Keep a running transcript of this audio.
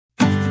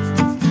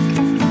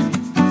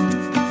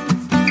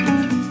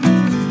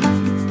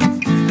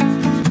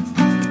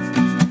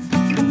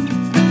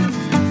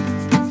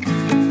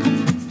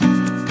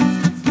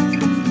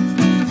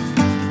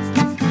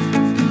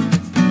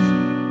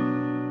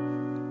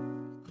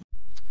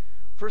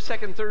1st,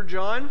 2nd, 3rd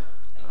John,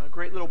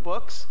 great little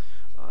books.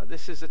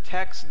 This is a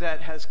text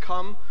that has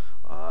come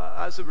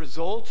as a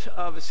result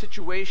of a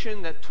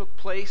situation that took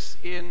place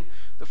in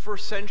the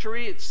 1st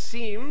century. It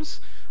seems,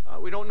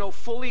 we don't know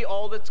fully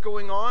all that's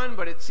going on,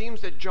 but it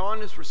seems that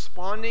John is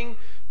responding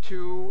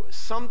to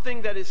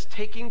something that is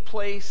taking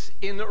place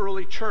in the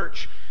early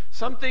church,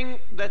 something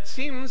that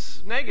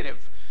seems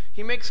negative.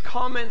 He makes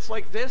comments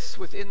like this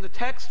within the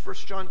text, 1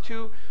 John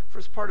 2,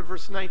 first part of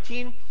verse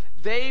 19.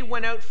 They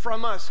went out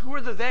from us. Who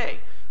are the they?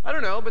 I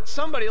don't know, but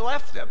somebody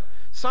left them.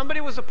 Somebody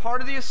was a part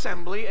of the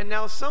assembly, and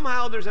now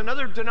somehow there's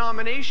another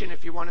denomination,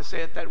 if you want to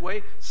say it that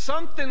way.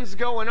 Something's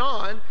going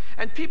on,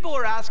 and people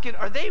are asking,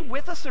 are they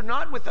with us or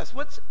not with us?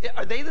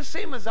 Are they the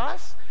same as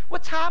us?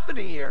 What's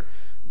happening here?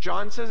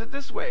 John says it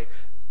this way.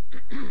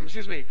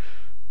 Excuse me.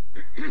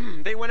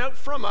 They went out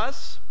from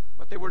us,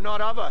 but they were not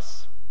of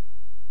us.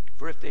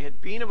 For if they had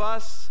been of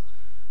us,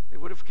 they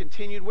would have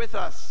continued with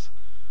us.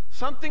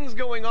 Something's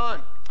going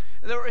on.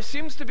 There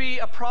seems to be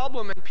a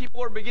problem, and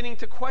people are beginning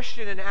to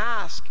question and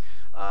ask,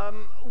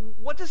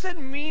 what does that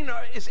mean?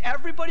 Is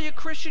everybody a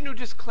Christian who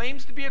just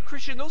claims to be a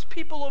Christian? Those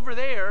people over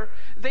there,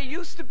 they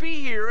used to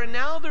be here, and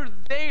now they're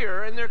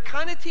there, and they're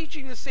kind of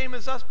teaching the same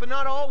as us, but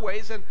not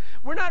always, and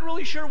we're not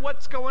really sure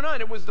what's going on.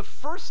 It was the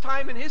first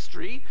time in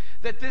history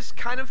that this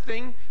kind of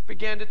thing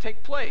began to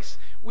take place.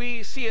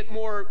 We see it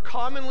more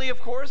commonly,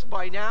 of course,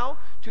 by now,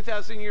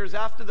 2,000 years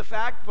after the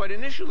fact, but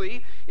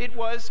initially it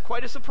was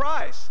quite a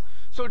surprise.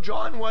 So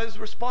John was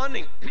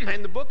responding,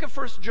 and the book of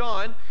 1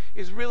 John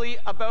is really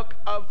a book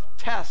of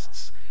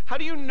tests. How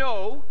do you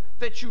know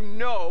that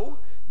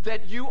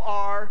you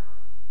are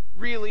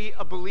really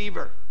a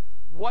believer?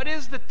 What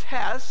is the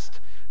test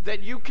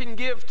that you can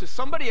give to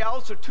somebody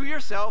else or to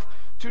yourself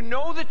to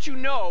know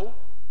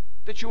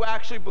that you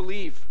actually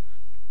believe?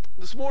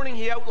 This morning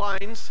he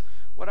outlines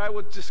what I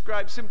would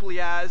describe simply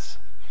as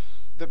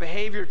the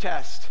behavior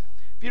test.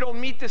 If you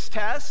don't meet this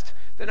test,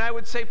 then I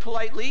would say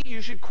politely,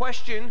 you should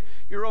question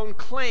your own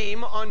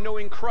claim on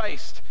knowing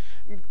Christ.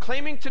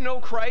 Claiming to know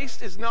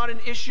Christ is not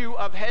an issue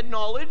of head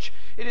knowledge.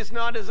 It is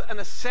not as an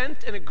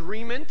assent, an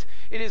agreement.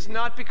 It is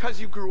not because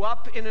you grew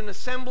up in an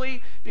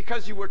assembly,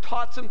 because you were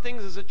taught some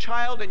things as a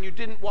child and you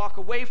didn't walk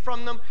away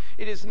from them.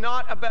 It is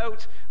not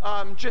about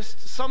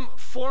just some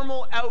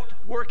formal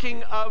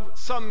outworking of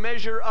some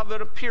measure of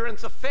an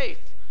appearance of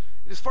faith.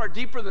 It is far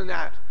deeper than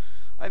that.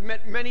 I've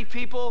met many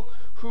people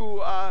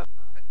who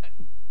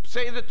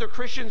say that they're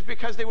Christians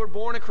because they were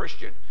born a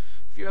Christian.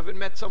 If you haven't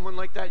met someone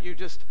like that, you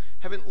just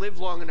haven't lived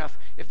long enough.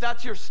 If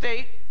that's your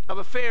state of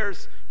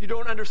affairs, you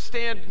don't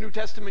understand New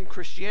Testament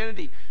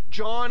Christianity.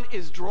 John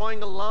is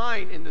drawing a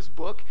line in this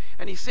book,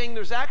 and he's saying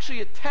there's actually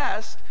a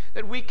test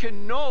that we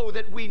can know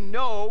that we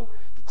know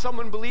that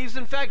someone believes.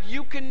 In fact,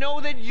 you can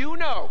know that you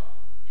know.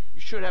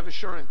 You should have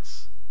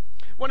assurance.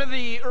 One of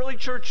the early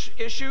church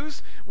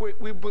issues,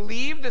 we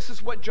believe this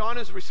is what John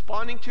is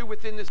responding to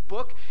within this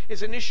book,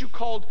 is an issue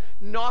called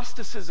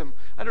Gnosticism.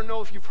 I don't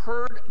know if you've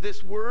heard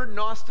this word,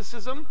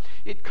 Gnosticism.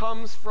 It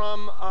comes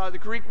from the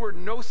Greek word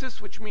gnosis,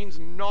 which means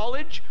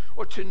knowledge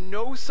or to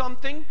know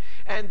something.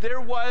 And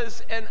there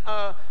was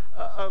a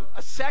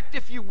sect,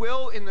 if you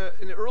will, in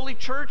the early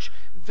church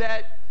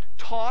that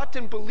taught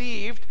and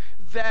believed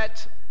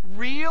that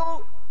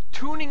real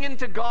tuning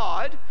into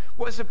God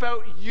was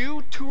about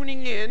you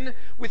tuning in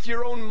with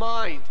your own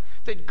mind.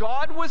 That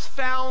God was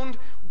found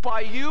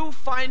by you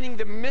finding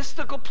the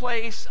mystical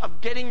place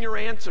of getting your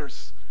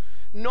answers.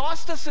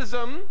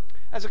 Gnosticism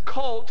as a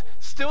cult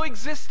still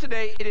exists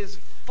today. It is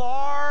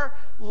far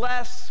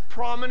less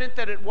prominent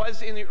than it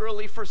was in the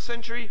early 1st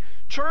century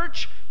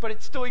church, but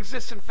it still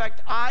exists. In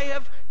fact, I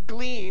have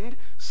gleaned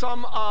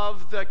some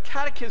of the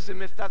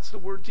catechism, if that's the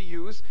word to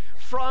use,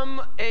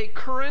 from a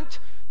current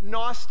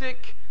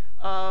Gnostic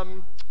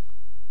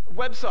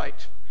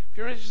website. If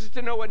you're interested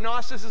to know what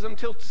Gnosticism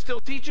still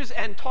teaches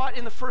and taught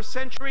in the 1st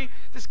century,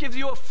 this gives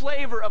you a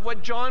flavor of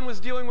what John was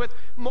dealing with.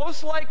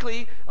 Most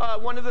likely,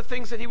 one of the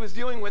things that he was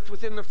dealing with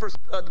within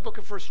the book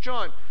of 1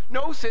 John.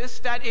 Gnosis,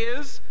 that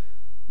is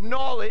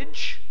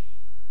knowledge.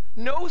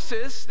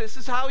 Gnosis, this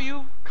is how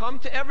you come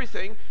to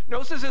everything.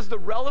 Gnosis is the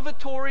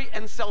revelatory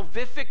and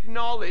salvific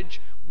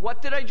knowledge.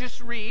 What did I just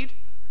read?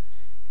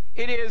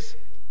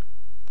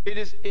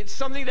 It's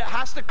something that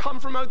has to come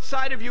from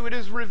outside of you. It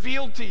is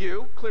revealed to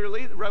you,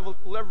 clearly,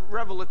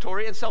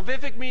 revelatory. And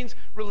salvific means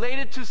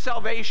related to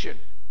salvation.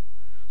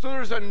 So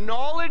there's a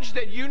knowledge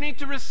that you need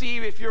to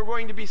receive if you're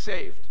going to be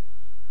saved.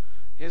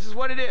 This is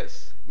what it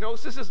is.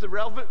 Gnosis is the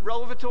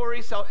revelatory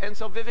and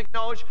salvific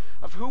knowledge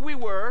of who we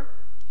were,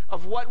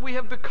 of what we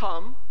have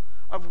become,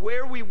 of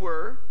where we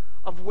were,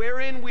 of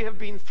wherein we have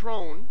been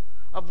thrown,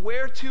 of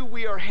whereto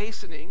we are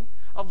hastening,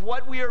 of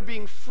what we are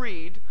being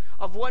freed,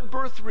 of what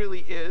birth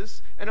really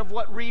is, and of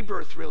what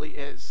rebirth really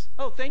is.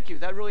 Oh, thank you.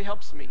 That really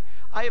helps me.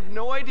 I have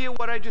no idea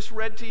what I just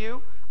read to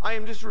you. I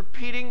am just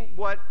repeating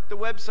what the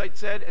website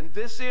said, and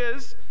this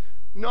is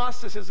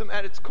Gnosticism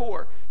at its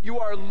core. You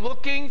are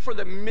looking for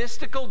the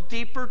mystical,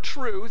 deeper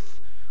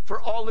truth for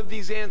all of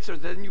these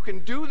answers, and you can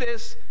do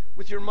this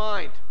with your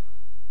mind.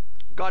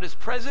 God is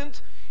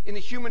present in the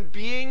human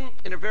being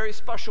in a very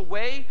special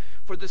way,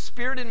 for the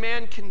spirit in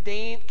man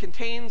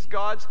contains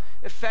God's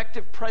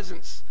effective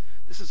presence.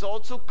 This is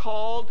also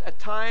called, at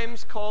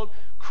times, called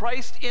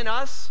Christ in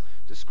us,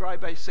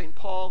 described by St.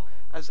 Paul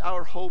as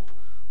our hope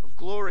of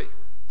glory.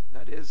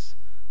 That is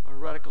a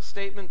heretical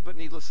statement, but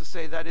needless to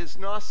say, that is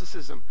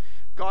Gnosticism.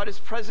 God is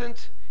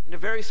present in a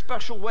very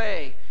special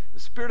way. The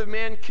spirit of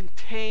man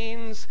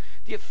contains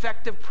the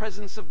effective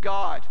presence of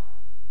God.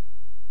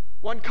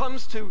 One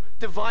comes to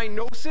divine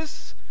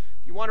gnosis.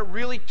 You want to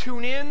really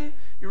tune in.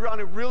 You want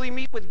to really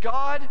meet with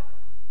God.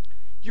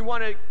 You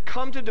want to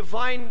come to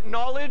divine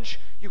knowledge.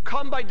 You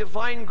come by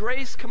divine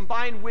grace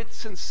combined with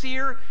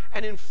sincere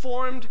and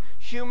informed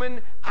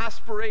human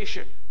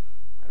aspiration.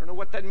 I don't know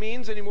what that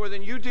means any more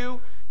than you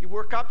do. You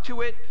work up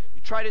to it.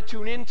 You try to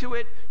tune into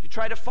it. You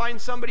try to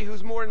find somebody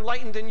who's more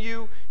enlightened than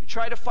you. You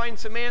try to find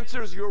some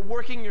answers. You're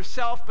working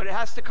yourself, but it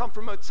has to come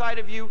from outside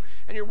of you,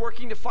 and you're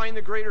working to find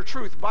the greater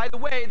truth. By the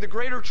way, the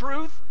greater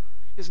truth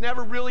is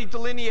never really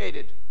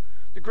delineated.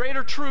 The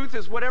greater truth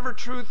is whatever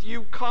truth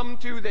you come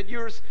to that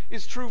yours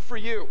is true for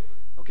you.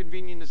 How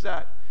convenient is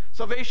that?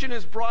 Salvation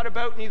is brought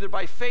about neither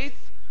by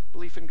faith,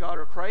 belief in God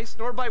or Christ,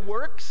 nor by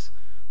works,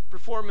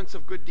 performance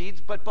of good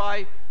deeds, but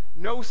by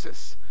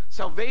gnosis.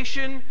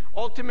 Salvation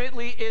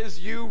ultimately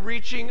is you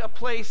reaching a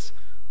place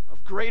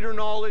of greater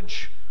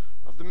knowledge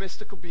of the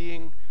mystical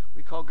being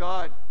we call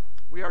God.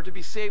 We are to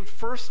be saved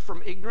first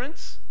from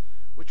ignorance,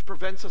 which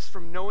prevents us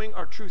from knowing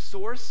our true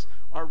source,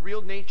 our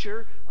real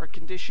nature, our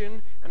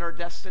condition, and our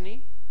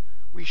destiny.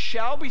 We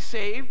shall be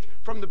saved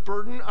from the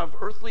burden of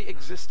earthly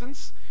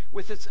existence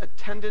with its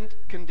attendant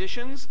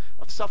conditions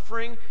of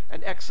suffering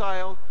and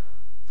exile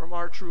from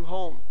our true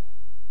home.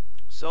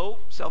 So,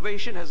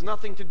 salvation has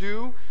nothing to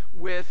do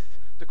with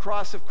the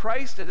cross of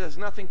Christ. It has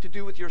nothing to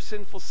do with your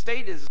sinful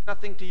state. It has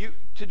nothing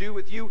to do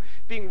with you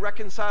being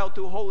reconciled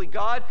to a holy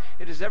God.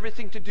 It has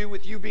everything to do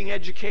with you being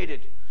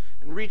educated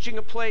and reaching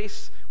a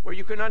place where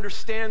you can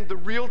understand the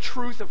real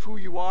truth of who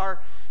you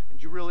are,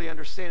 and you really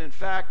understand. In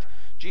fact,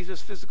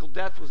 Jesus' physical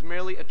death was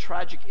merely a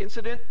tragic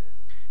incident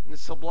in the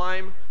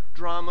sublime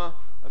drama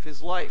of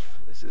his life.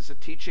 This is a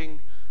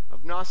teaching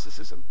of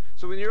Gnosticism.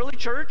 So in the early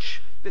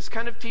church, this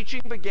kind of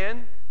teaching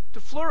began to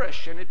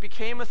flourish, and it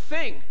became a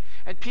thing.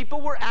 And people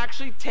were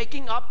actually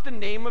taking up the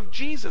name of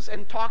Jesus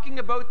and talking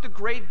about the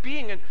great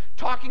being and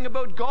talking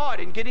about God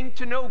and getting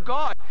to know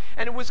God.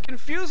 And it was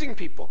confusing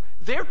people.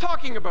 They're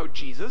talking about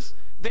Jesus.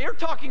 They're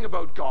talking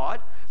about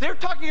God. They're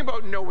talking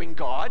about knowing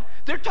God.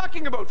 They're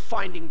talking about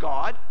finding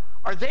God.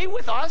 Are they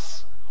with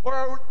us or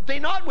are they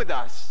not with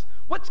us?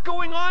 What's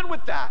going on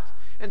with that?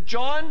 And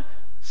John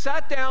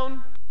sat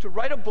down to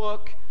write a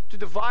book to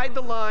divide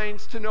the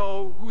lines to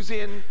know who's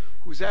in,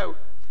 who's out.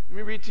 Let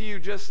me read to you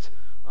just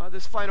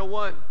this final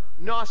one.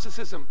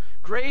 Gnosticism.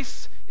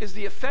 Grace is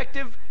the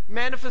effective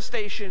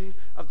manifestation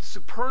of the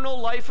supernal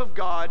life of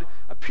God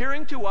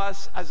appearing to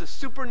us as a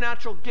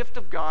supernatural gift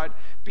of God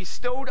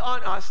bestowed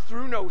on us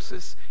through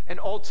gnosis and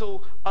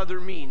also other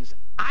means.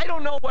 I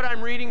don't know what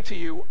I'm reading to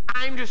you.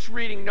 I'm just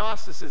reading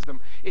Gnosticism.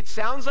 It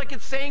sounds like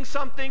it's saying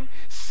something,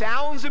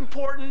 sounds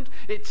important,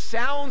 it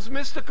sounds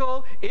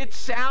mystical, it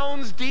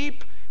sounds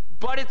deep,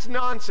 but it's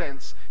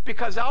nonsense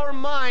because our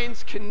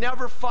minds can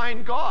never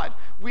find God.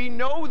 We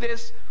know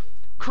this.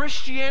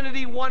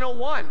 Christianity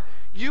 101.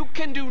 You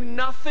can do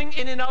nothing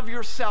in and of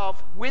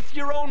yourself with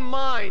your own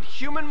mind,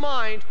 human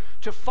mind,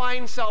 to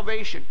find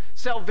salvation.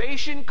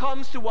 Salvation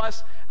comes to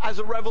us as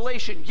a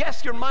revelation.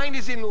 Yes, your mind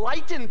is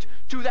enlightened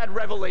to that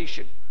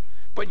revelation,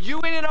 but you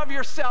in and of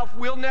yourself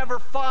will never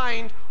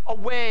find a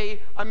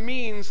way, a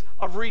means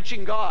of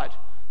reaching God.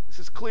 This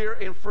is clear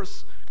in 1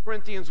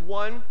 Corinthians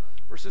 1,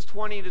 verses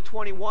 20 to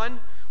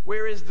 21.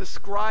 Where is the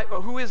scribe,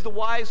 or who is the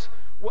wise,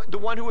 the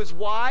one who is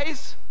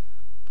wise?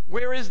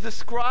 Where is the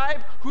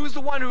scribe? Who's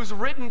the one who's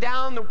written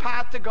down the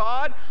path to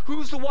God?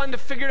 Who's the one that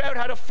figured out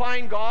how to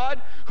find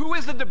God? Who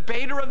is the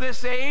debater of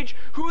this age?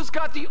 Who's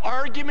got the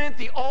argument,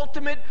 the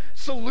ultimate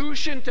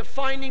solution to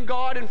finding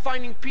God and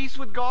finding peace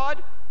with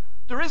God?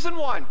 There isn't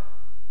one.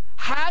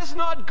 Has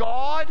not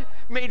God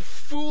made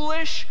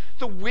foolish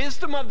the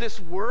wisdom of this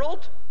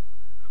world?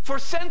 For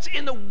since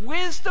in the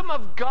wisdom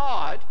of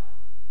God,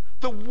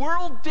 the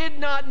world did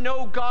not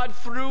know God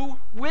through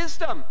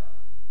wisdom,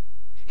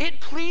 it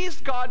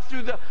pleased God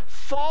through the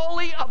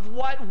folly of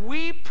what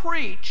we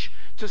preach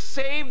to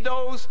save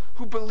those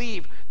who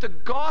believe. The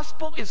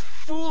gospel is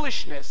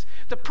foolishness.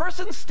 The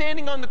person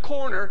standing on the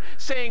corner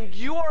saying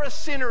you are a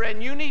sinner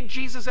and you need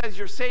Jesus as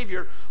your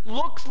Savior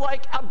looks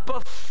like a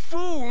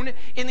buffoon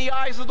in the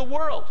eyes of the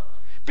world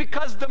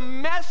because the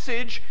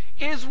message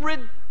is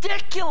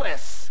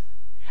ridiculous.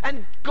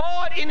 And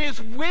God, in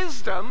his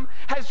wisdom,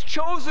 has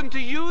chosen to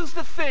use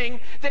the thing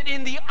that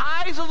in the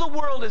eyes of the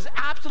world is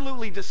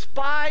absolutely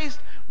despised,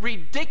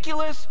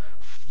 ridiculous,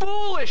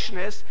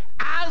 foolishness,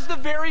 as the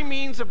very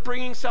means of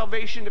bringing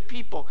salvation to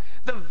people.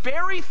 The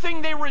very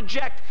thing they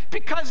reject,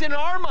 because in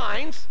our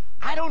minds,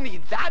 I don't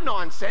need that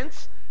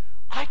nonsense.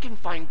 I can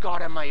find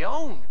God on my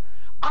own.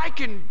 I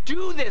can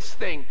do this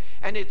thing.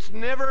 And it's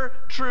never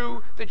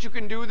true that you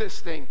can do this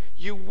thing.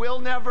 You will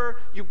never,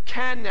 you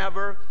can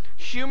never.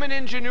 Human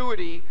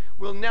ingenuity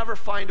will never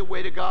find a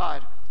way to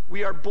God.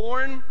 We are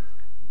born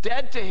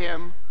dead to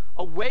him,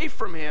 away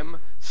from him,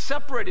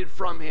 separated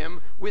from him,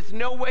 with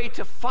no way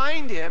to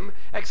find him,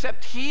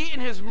 except he in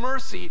his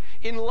mercy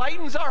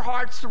enlightens our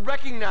hearts to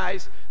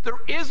recognize there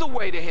is a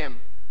way to him,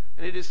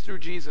 and it is through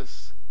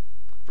Jesus.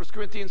 1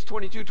 Corinthians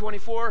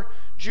 22:24,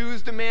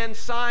 Jews demand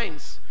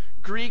signs,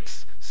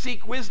 Greeks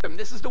seek wisdom.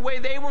 This is the way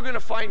they were going to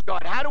find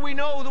God. How do we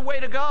know the way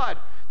to God?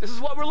 This is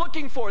what we're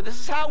looking for. This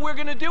is how we're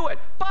going to do it.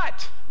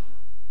 But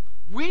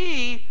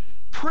we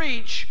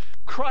preach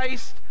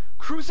Christ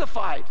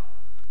crucified.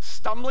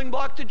 Stumbling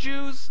block to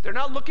Jews. They're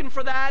not looking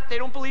for that. They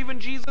don't believe in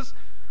Jesus.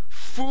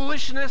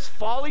 Foolishness,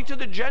 folly to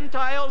the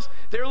Gentiles.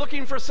 They're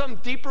looking for some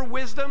deeper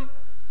wisdom.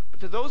 But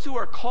to those who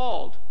are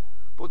called,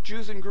 both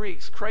Jews and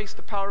Greeks, Christ,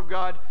 the power of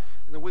God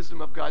and the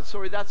wisdom of God.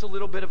 Sorry, that's a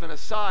little bit of an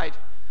aside,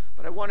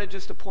 but I wanted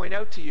just to point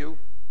out to you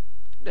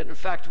that in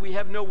fact we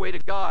have no way to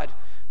God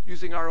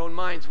using our own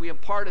minds. We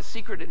impart a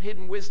secret and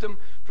hidden wisdom,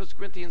 1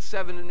 Corinthians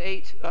 7 and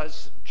 8,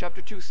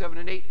 chapter 2, 7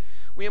 and 8.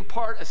 We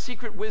impart a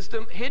secret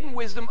wisdom, hidden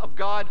wisdom of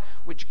God,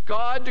 which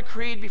God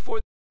decreed before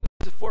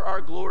for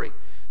our glory.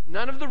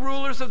 None of the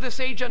rulers of this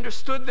age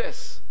understood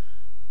this.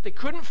 They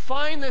couldn't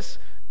find this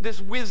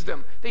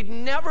wisdom. They'd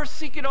never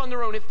seek it on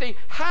their own. If they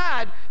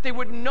had, they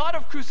would not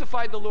have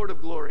crucified the Lord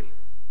of glory.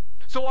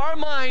 So our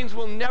minds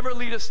will never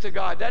lead us to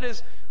God. That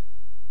is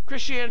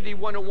Christianity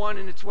 101,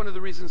 and it's one of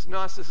the reasons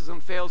Gnosticism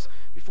fails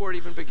before it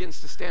even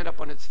begins to stand up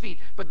on its feet.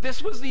 But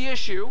this was the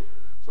issue.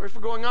 Sorry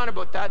for going on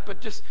about that, but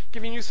just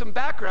giving you some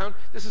background.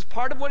 This is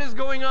part of what is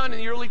going on in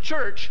the early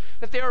church,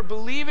 that they are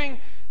believing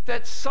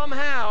that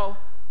somehow,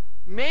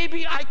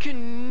 maybe I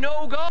can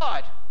know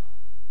God.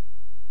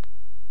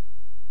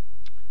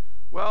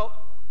 Well,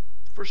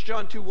 1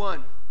 John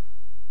 2:1,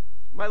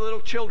 my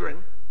little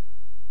children,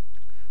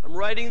 I'm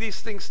writing these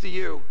things to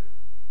you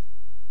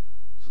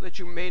so that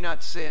you may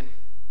not sin.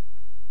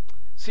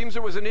 Seems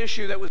there was an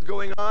issue that was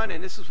going on,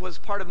 and this was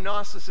part of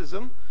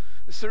Gnosticism.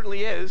 It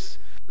certainly is.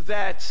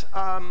 That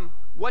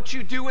what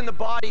you do in the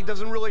body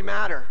doesn't really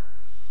matter.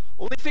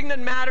 Only thing that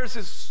matters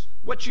is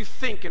what you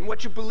think and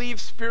what you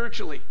believe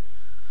spiritually.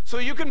 So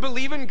you can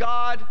believe in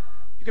God,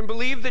 you can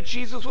believe that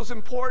Jesus was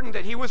important,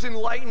 that he was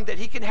enlightened, that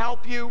he can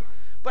help you,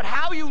 but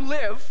how you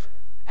live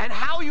and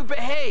how you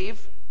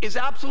behave is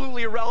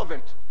absolutely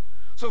irrelevant.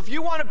 So if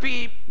you want to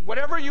be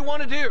whatever you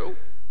want to do,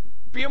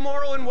 be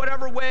immoral in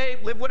whatever way,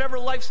 live whatever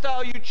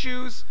lifestyle you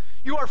choose,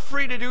 you are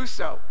free to do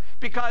so.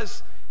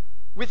 Because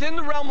within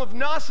the realm of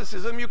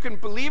Gnosticism, you can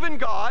believe in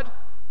God,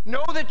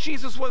 know that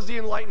Jesus was the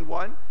enlightened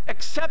one,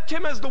 accept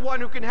him as the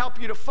one who can help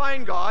you to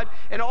find God,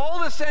 and all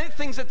the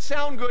things that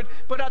sound good,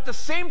 but at the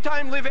same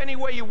time live any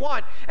way you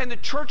want. And the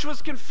church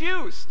was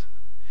confused.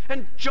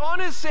 And John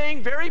is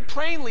saying very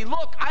plainly,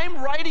 look,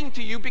 I'm writing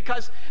to you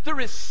because there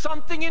is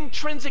something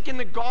intrinsic in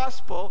the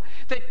gospel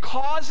that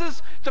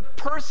causes the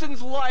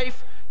person's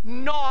life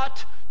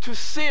not to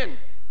sin.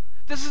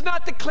 This is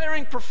not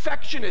declaring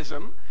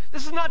perfectionism.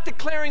 This is not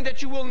declaring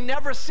that you will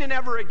never sin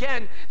ever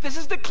again. This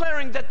is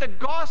declaring that the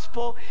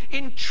gospel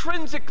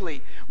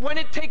intrinsically, when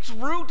it takes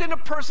root in a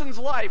person's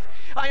life,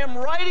 I am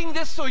writing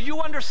this so you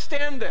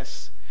understand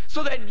this,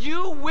 so that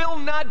you will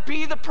not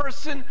be the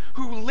person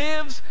who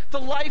lives the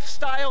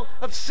lifestyle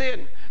of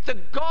sin. The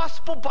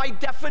gospel, by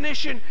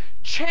definition,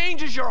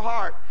 changes your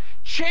heart,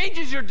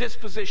 changes your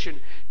disposition,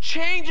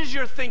 changes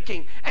your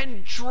thinking,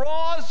 and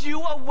draws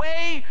you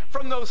away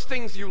from those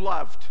things you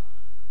loved.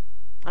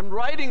 I'm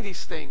writing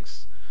these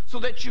things so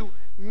that you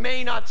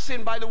may not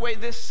sin. By the way,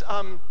 this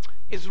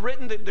is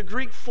written, the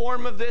Greek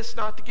form of this,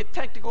 not to get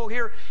technical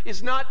here,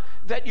 is not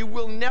that you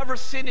will never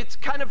sin. It's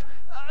kind of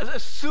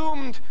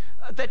assumed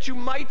that you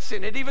might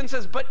sin. It even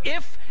says, but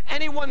if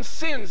anyone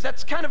sins,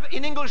 that's kind of,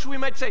 in English we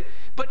might say,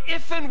 but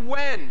if and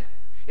when.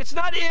 It's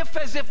not if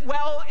as if,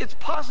 well, it's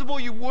possible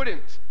you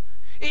wouldn't.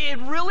 It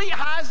really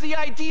has the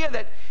idea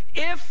that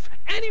if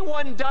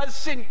anyone does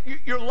sin,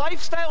 your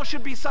lifestyle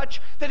should be such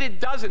that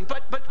it doesn't.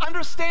 But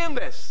understand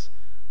this.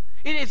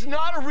 It is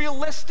not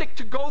realistic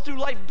to go through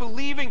life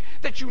believing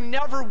that you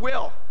never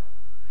will,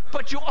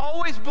 but you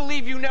always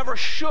believe you never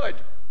should.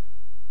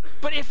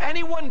 But if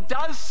anyone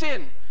does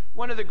sin,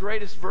 one of the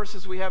greatest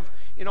verses we have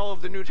in all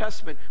of the New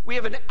Testament, we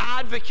have an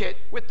advocate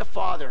with the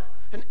Father,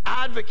 an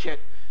advocate,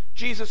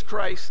 Jesus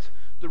Christ,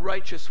 the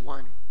righteous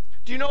one.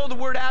 Do you know the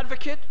word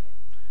advocate?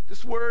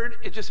 This word,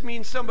 it just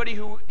means somebody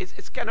who,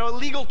 it's kind of a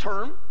legal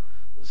term,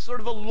 sort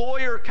of a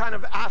lawyer kind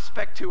of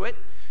aspect to it.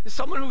 Is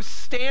someone who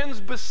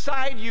stands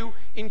beside you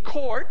in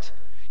court,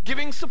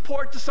 giving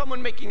support to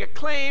someone making a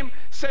claim,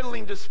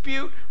 settling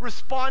dispute,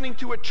 responding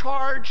to a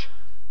charge.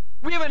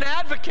 We have an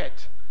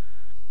advocate.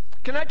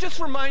 Can I just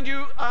remind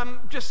you,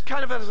 just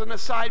kind of as an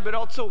aside, but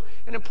also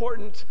an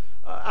important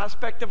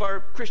aspect of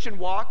our Christian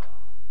walk,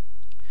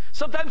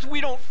 sometimes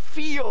we don't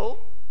feel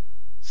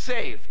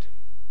saved.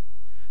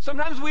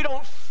 Sometimes we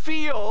don't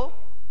feel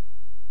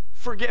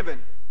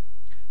forgiven.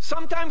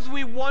 Sometimes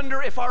we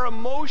wonder if our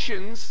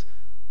emotions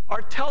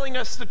are telling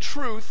us the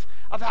truth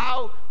of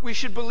how we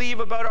should believe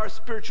about our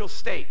spiritual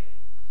state.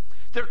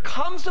 There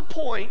comes a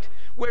point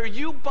where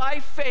you, by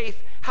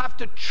faith, have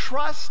to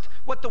trust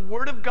what the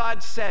Word of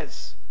God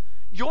says.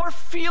 Your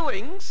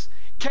feelings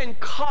can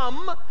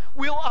come,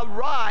 will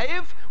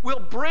arrive, will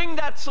bring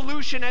that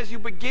solution as you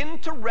begin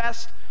to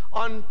rest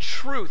on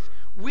truth.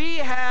 We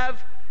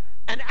have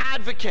an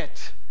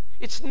advocate.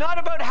 It's not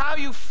about how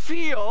you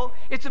feel,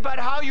 it's about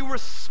how you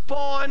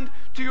respond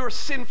to your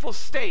sinful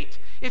state.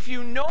 If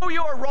you know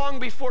you are wrong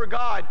before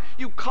God,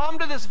 you come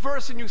to this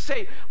verse and you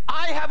say,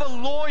 I have a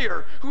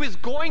lawyer who is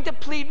going to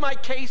plead my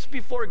case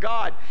before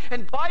God.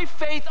 And by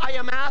faith, I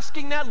am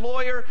asking that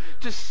lawyer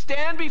to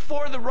stand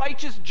before the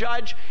righteous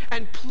judge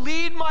and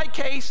plead my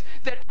case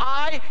that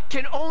I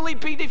can only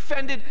be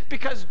defended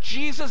because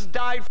Jesus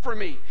died for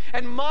me.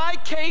 And my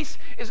case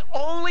is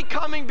only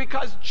coming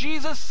because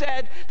Jesus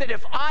said that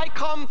if I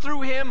come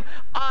through him,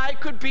 I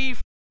could be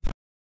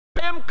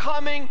him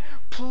coming,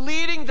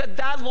 pleading that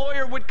that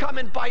lawyer would come,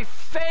 and by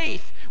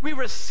faith we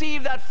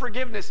receive that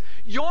forgiveness.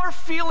 Your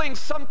feelings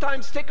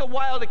sometimes take a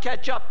while to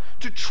catch up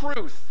to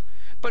truth,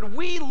 but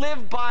we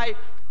live by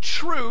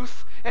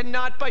truth and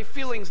not by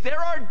feelings. There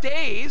are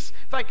days,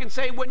 if I can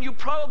say, when you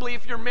probably,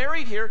 if you're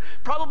married here,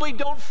 probably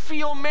don't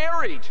feel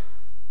married.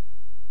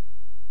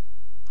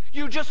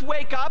 You just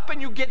wake up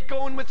and you get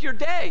going with your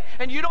day.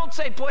 And you don't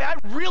say, boy, I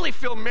really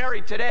feel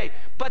married today.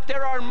 But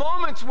there are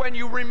moments when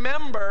you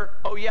remember,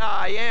 oh yeah,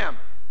 I am.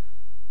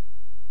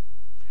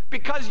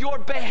 Because your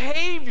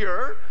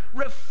behavior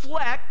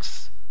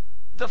reflects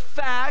the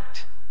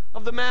fact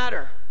of the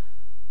matter.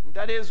 And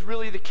that is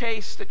really the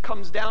case that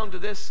comes down to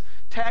this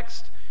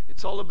text.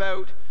 It's all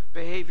about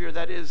behavior.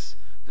 That is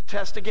the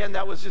test. Again,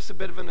 that was just a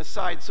bit of an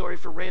aside. Sorry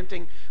for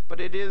ranting, but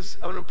it is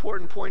an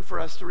important point for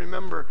us to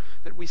remember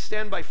that we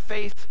stand by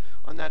faith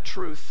on that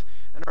truth,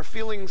 and our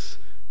feelings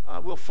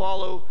will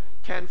follow,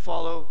 can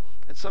follow,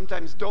 and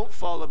sometimes don't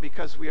follow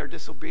because we are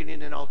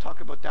disobedient, and I'll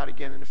talk about that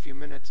again in a few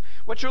minutes.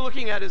 What you're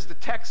looking at is the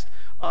text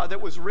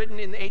that was written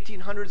in the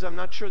 1800s. I'm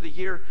not sure the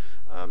year.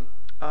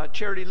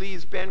 Charity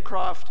Lees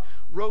Bancroft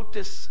wrote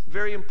this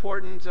very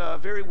important,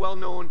 very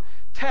well-known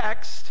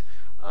text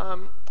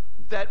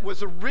that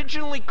was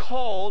originally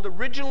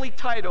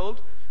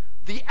titled,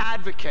 The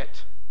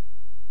Advocate.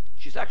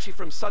 She's actually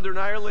from Southern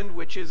Ireland,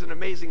 which is an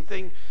amazing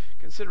thing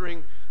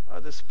considering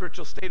the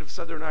spiritual state of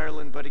Southern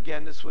Ireland, but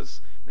again, this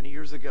was many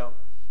years ago.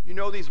 You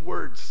know these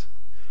words: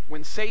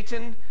 when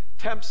Satan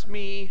tempts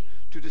me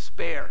to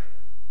despair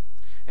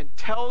and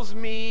tells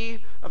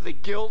me of the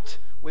guilt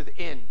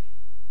within,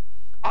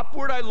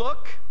 upward I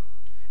look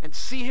and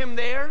see him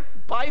there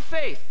by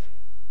faith.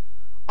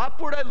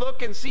 Upward I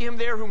look and see him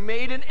there who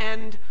made an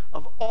end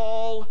of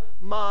all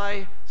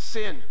my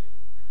sin.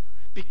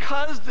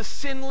 Because the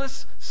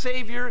sinless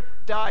Savior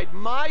died,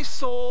 my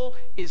soul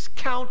is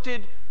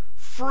counted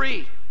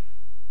free.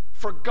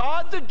 For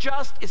God the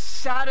just is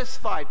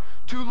satisfied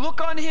to look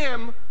on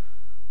him,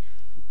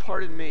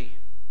 pardon me,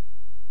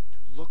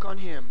 to look on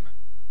him,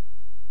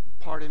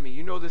 pardon me.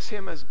 You know this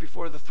hymn as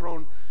Before the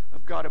Throne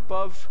of God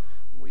Above.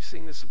 We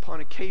sing this upon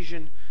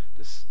occasion.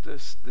 This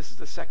is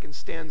the second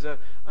stanza.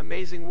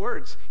 Amazing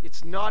words.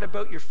 It's not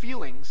about your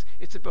feelings.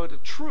 It's about the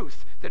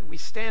truth that we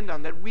stand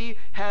on, that we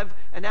have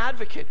an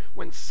advocate.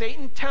 When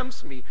Satan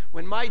tempts me,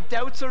 when my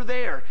doubts are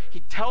there, he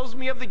tells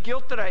me of the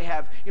guilt that I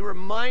have. He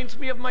reminds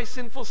me of my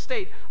sinful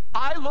state.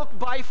 I look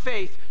by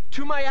faith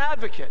to my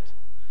advocate,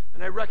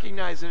 and I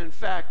recognize that, in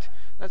fact,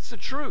 that's the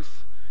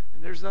truth,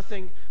 and there's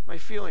nothing my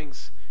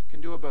feelings can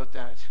do about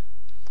that.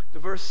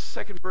 The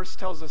second verse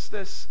tells us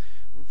this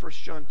in 1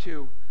 John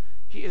 2.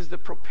 He is the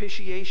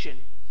propitiation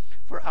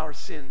for our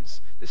sins.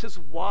 This is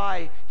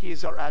why he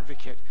is our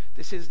advocate.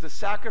 This is the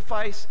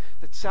sacrifice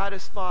that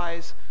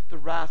satisfies the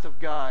wrath of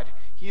God.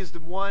 He is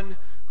the one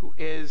who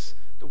is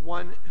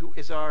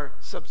our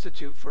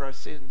substitute for our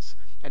sins,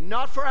 and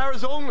not for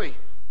ours only.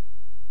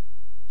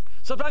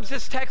 Sometimes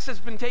this text has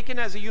been taken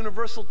as a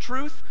universal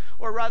truth,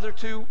 or rather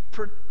to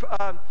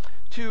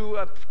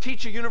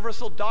teach a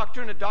universal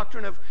doctrine, a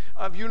doctrine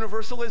of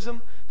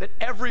universalism, that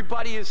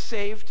everybody is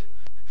saved.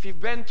 If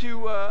you've been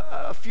to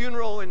a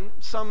funeral in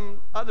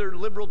some other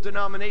liberal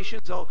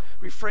denominations, I'll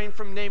refrain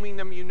from naming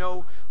them, you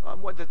know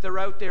that they're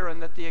out there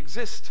and that they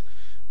exist.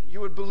 You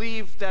would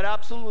believe that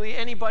absolutely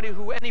anybody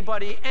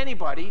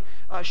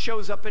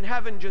shows up in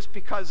heaven just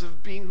because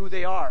of being who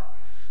they are.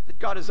 That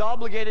God is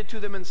obligated to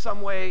them in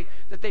some way,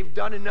 that they've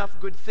done enough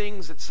good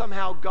things, that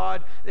somehow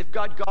they've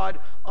got God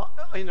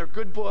in their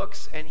good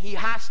books, and he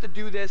has to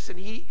do this, and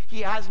he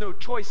has no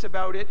choice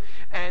about it,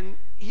 and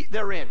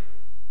they're in.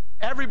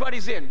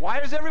 Everybody's in. Why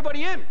is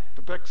everybody in?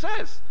 The book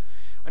says,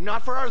 and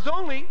not for ours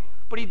only,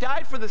 but he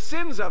died for the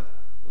sins of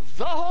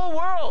the whole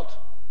world.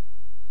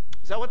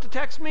 Is that what the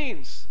text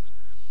means?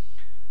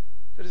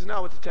 That is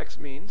not what the text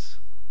means.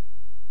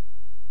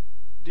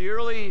 The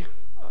early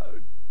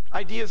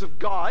ideas of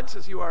gods,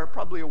 as you are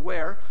probably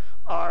aware,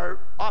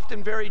 are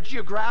often very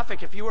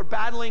geographic. If you were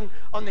battling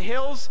on the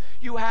hills,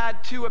 you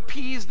had to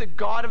appease the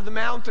god of the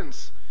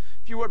mountains.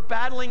 If you were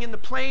battling in the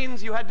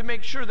plains, you had to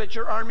make sure that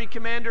your army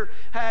commander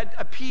had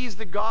appeased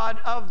the god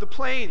of the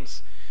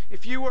plains.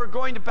 If you were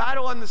going to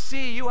battle on the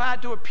sea, you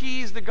had to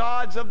appease the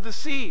gods of the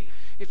sea.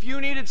 If you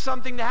needed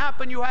something to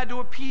happen, you had to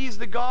appease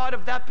the god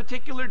of that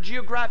particular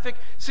geographic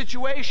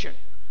situation.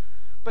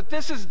 But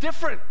this is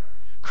different.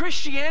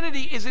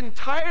 Christianity is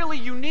entirely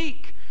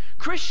unique.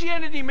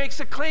 Christianity makes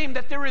a claim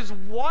that there is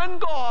one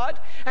God,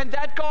 and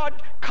that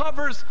God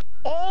covers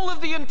all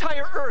of the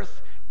entire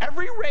earth,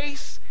 every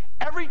race,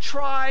 every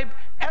tribe,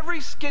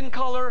 every skin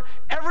color,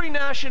 every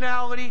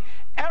nationality,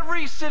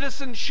 every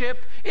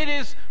citizenship. It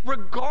is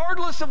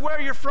regardless of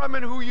where you're from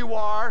and who you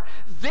are.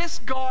 This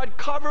God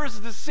covers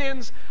the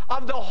sins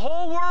of the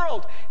whole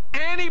world.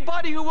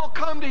 Anybody who will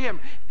come to him,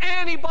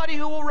 anybody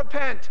who will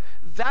repent.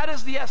 That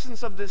is the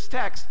essence of this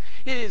text.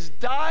 It is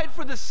died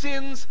for the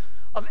sins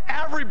of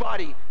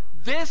everybody.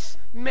 This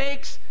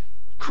makes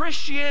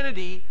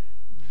Christianity,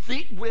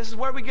 this is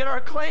where we get our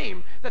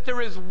claim that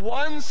there is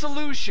one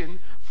solution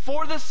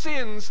for the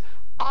sins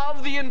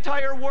of the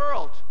entire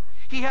world.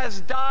 He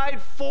has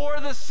died for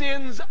the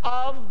sins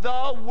of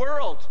the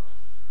world.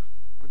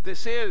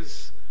 This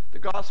is the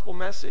gospel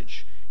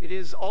message. It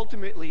is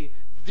ultimately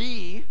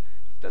if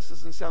this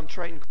doesn't sound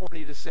trite and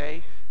corny to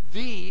say,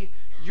 the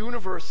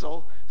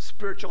universal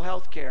spiritual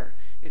health care.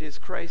 It is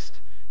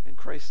Christ and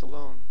Christ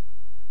alone.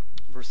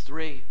 Verse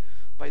 3,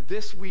 by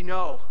this we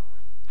know.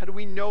 How do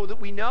we know that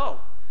we know?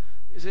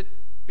 Is it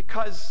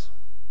because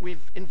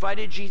we've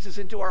invited Jesus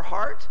into our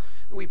heart?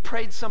 We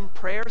prayed some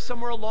prayer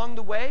somewhere along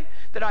the way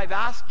that I've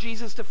asked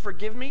Jesus to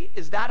forgive me?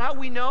 Is that how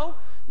we know?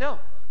 No.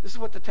 This is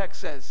what the text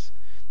says.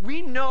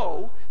 We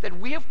know that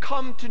we have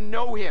come to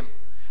know him.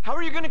 How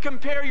are you going to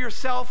compare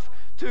yourself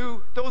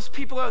to those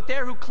people out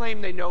there who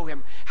claim they know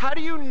him? How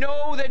do you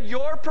know that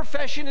your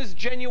profession is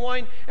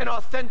genuine and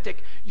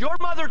authentic? Your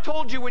mother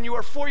told you when you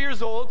were 4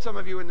 years old, some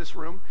of you in this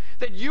room,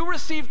 that you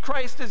received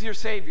Christ as your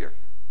Savior.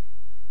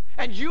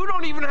 And you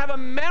don't even have a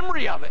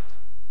memory of it.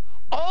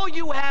 All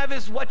you have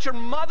is what your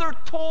mother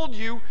told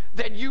you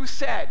that you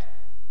said.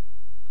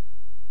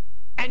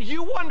 And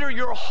you wonder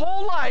your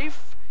whole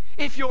life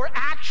if you're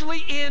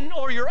actually in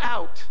or you're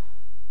out.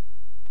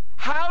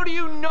 How do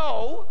you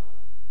know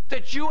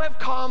that you have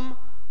come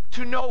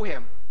to know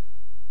him?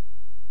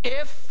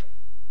 If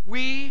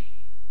we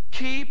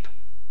keep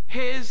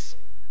his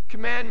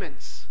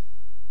commandments.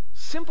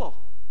 Simple.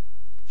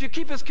 If you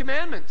keep his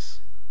commandments.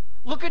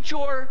 Look at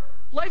your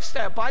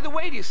lifestyle. By the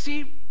way, do you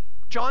see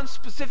John's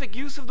specific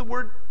use of the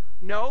word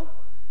know?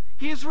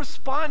 He is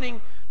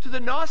responding to the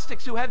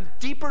Gnostics who have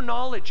deeper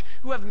knowledge,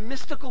 who have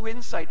mystical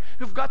insight,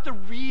 who've got the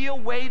real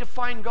way to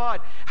find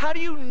God. How do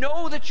you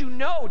know that you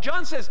know?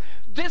 John says,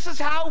 this is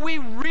how we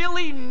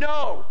really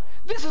know.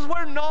 This is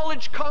where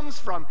knowledge comes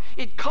from.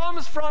 It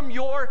comes from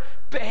your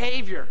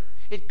behavior.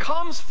 It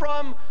comes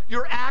from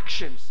your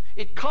actions.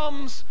 It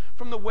comes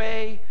from the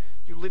way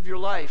you live your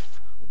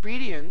life.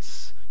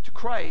 Obedience to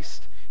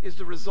Christ is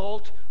the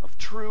result of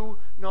true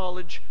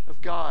knowledge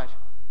of God.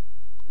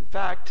 In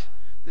fact,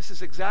 this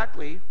is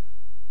exactly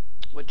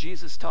what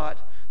Jesus taught,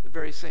 the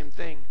very same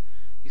thing.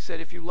 He said,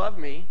 if you love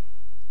me,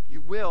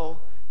 you will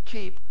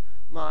keep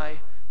my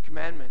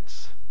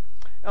commandments.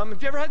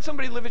 Have you ever had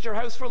somebody live at your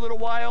house for a little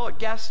while, a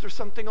guest or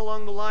something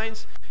along the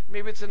lines?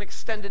 Maybe it's an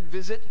extended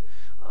visit,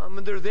 and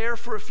they're there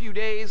for a few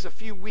days, a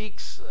few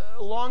weeks,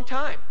 a long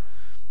time.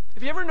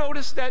 Have you ever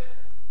noticed that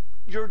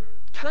your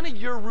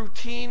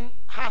routine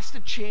has to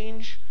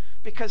change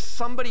because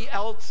somebody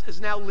else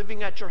is now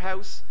living at your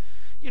house?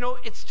 You know,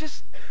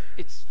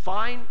 it's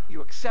fine,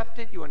 you accept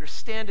it, you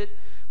understand it,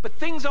 but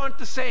things aren't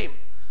the same.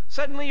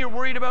 Suddenly you're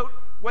worried about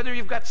whether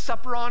you've got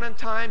supper on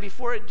time.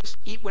 Before it, just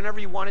eat whenever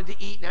you wanted to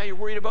eat. Now you're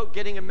worried about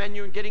getting a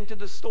menu and getting to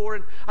the store,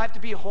 and I have to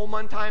be home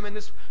on time, and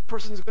this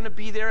person's going to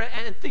be there,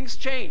 and things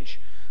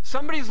change.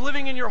 Somebody's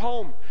living in your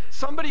home.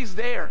 Somebody's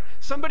there.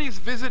 Somebody's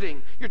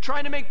visiting. You're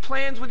trying to make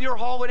plans with your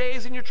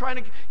holidays, and you're trying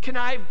to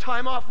connive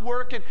time off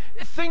work, and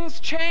things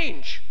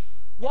change.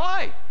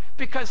 Why?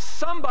 Because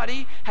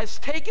somebody has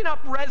taken up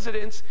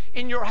residence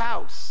in your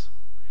house.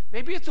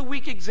 Maybe it's a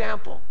weak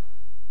example,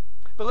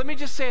 but let me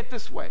just say it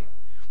this way.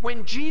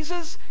 When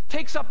Jesus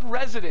takes up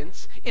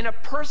residence in a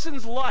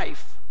person's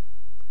life,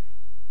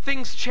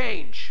 things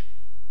change,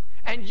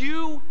 and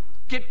you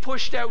get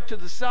pushed out to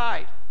the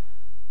side.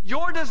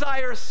 Your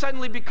desires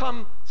suddenly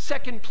become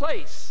second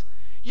place.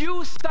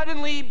 You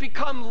suddenly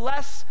become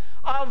less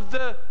of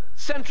the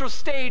central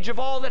stage of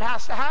all that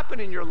has to happen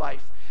in your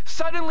life.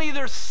 Suddenly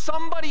there's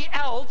somebody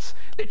else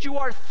that you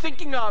are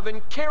thinking of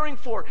and caring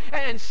for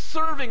and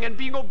serving and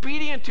being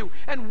obedient to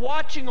and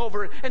watching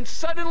over, and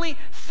suddenly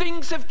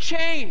things have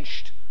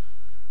changed.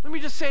 Let me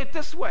just say it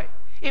this way.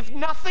 If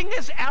nothing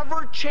has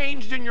ever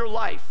changed in your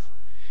life,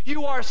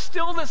 you are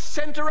still the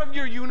center of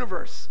your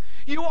universe.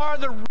 You are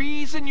the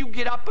reason you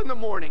get up in the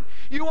morning.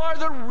 You are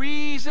the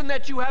reason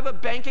that you have a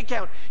bank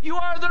account. You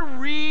are the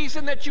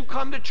reason that you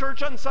come to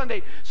church on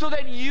Sunday, so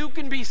that you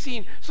can be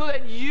seen, so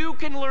that you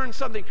can learn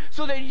something,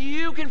 so that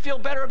you can feel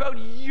better about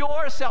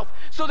yourself,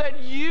 so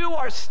that you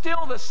are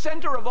still the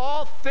center of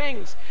all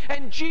things.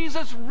 And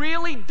Jesus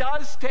really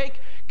does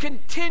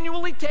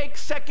continually take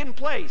second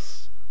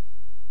place.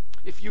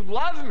 If you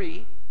love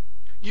me,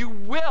 you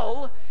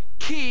will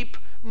keep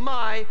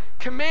my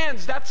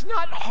commands. That's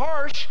not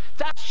harsh.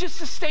 That's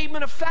just a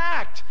statement of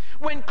fact.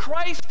 When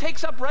Christ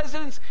takes up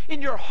residence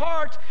in your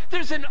heart,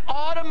 there's an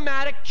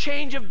automatic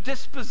change of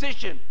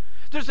disposition.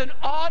 There's an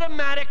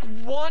automatic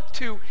want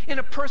to in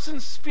a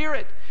person's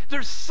spirit.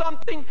 There's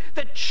something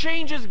that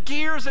changes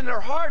gears in their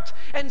heart,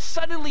 and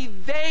suddenly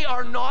they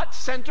are not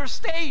center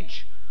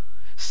stage.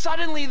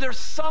 Suddenly there's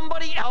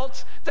somebody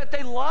else that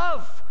they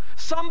love,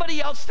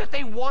 somebody else that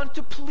they want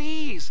to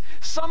please,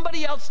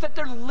 somebody else that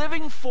they're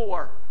living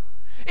for.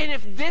 And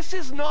if this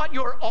is not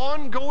your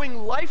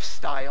ongoing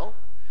lifestyle,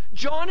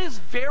 John is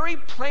very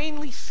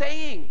plainly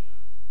saying,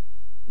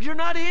 you're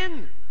not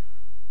in.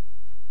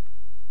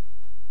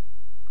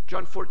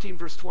 John 14,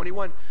 verse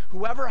 21,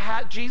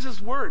 Jesus'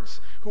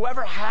 words,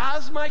 whoever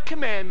has my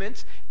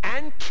commandments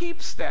and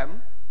keeps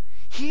them,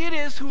 he it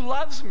is who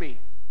loves me.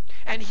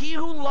 And he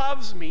who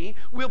loves me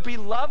will be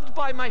loved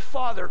by my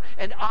Father,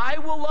 and I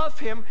will love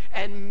him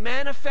and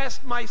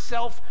manifest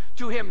myself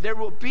to him. There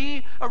will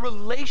be a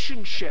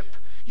relationship.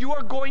 You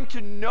are going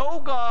to know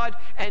God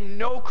and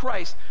know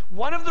Christ.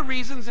 One of the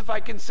reasons, if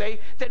I can say,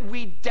 that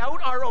we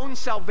doubt our own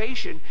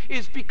salvation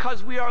is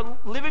because we are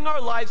living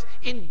our lives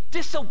in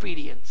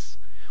disobedience.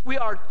 We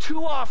are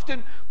too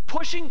often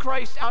pushing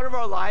Christ out of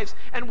our lives,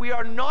 and we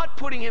are not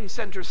putting him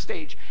center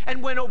stage.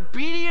 And when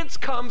obedience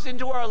comes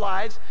into our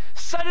lives,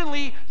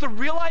 suddenly the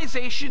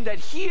realization that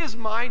he is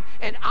mine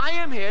and I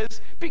am his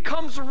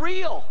becomes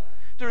real.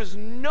 There is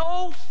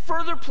no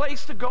further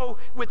place to go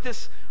with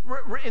this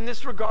in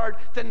this regard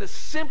than the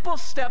simple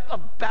step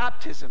of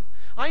baptism.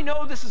 I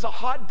know this is a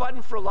hot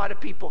button for a lot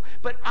of people,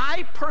 but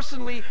I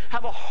personally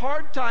have a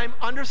hard time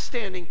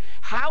understanding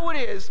how it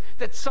is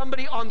that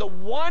somebody on the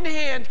one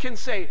hand can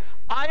say,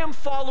 I am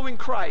following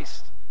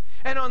Christ,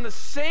 and in the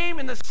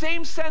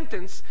same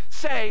sentence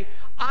say,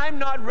 I'm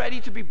not ready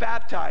to be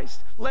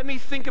baptized. Let me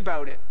think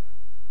about it.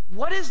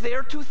 What is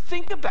there to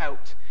think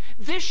about?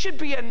 This should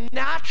be a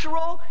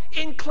natural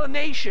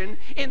inclination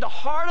in the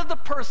heart of the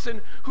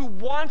person who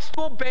wants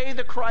to obey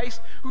the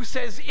Christ, who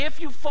says,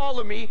 if you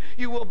follow me,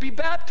 you will be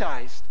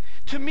baptized.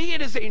 To me,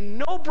 it is a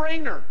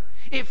no-brainer.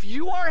 If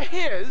you are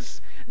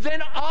his,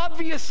 then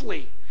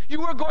obviously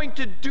you are going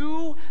to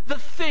do the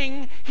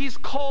thing he's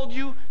called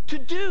you to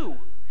do.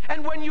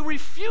 And when you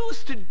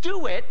refuse to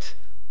do it,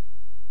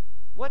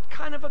 what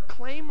kind of a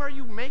claim are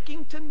you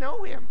making to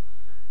know him?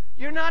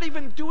 You're not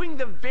even doing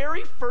the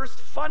very first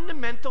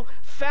fundamental,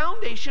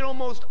 foundational,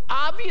 most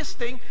obvious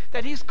thing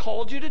that he's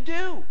called you to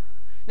do.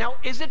 Now,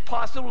 is it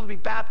possible to be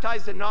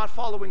baptized and not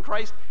following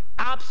Christ?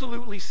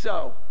 Absolutely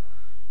so.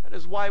 That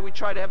is why we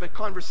try to have a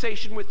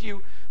conversation with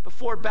you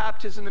before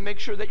baptism to make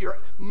sure that your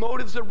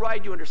motives are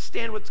right, you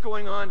understand what's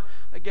going on.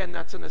 Again,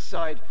 that's an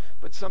aside,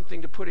 but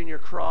something to put in your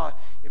craw.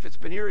 If it's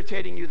been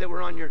irritating you that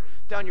we're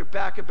down your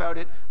back about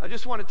it, I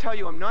just want to tell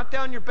you, I'm not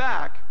down your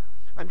back.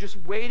 I'm just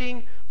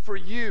waiting for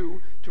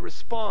you to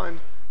respond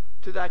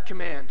to that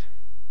command.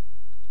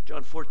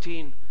 John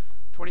 14,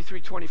 23,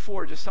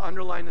 24, just to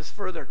underline this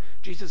further,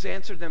 Jesus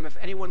answered them, if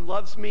anyone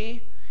loves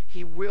me,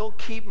 he will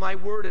keep my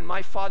word, and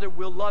my Father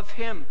will love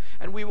him,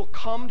 and we will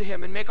come to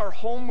him and make our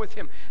home with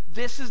him.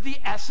 This is the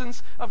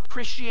essence of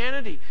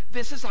Christianity.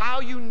 This is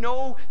how you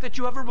know that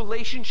you have a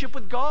relationship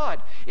with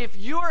God. If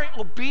you are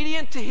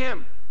obedient to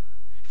him,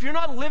 if you're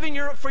not living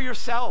for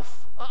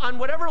yourself on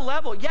whatever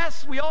level,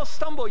 yes, we all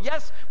stumble.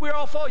 Yes, we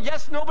all fall.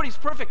 Yes, nobody's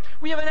perfect.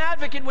 We have an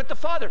advocate with the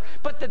Father.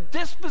 But the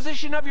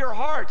disposition of your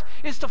heart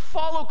is to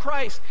follow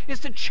Christ, is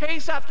to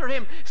chase after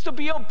him, is to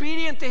be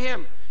obedient to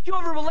him. You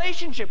have a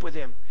relationship with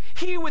him.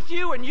 He with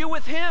you and you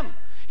with him.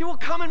 He will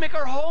come and make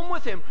our home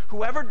with him.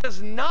 Whoever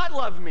does not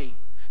love me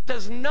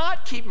does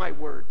not keep my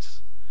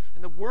words.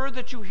 And the word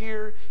that you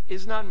hear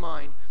is not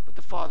mine, but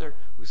the Father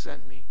who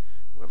sent me.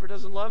 Whoever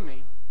doesn't love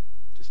me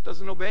just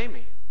doesn't obey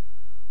me.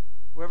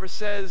 Whoever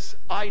says,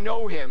 I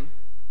know him,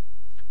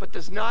 but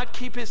does not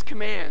keep his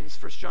commands,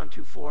 1 John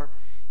 2:4,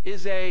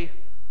 is a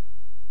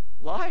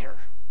liar.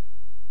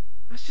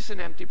 That's just an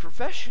empty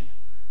profession.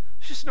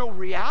 There's just no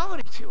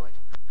reality to it.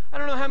 I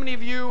don't know how many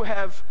of you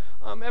have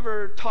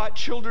ever taught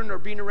children or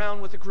been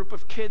around with a group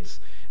of kids,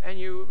 and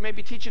you may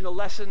be teaching a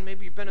lesson,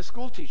 maybe you've been a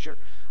school teacher.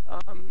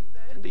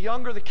 And the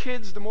younger the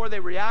kids, the more they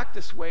react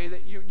this way,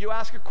 that you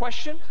ask a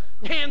question,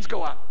 hands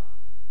go up.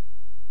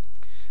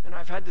 And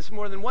I've had this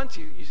more than once.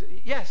 You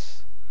say,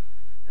 yes.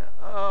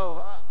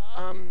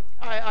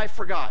 I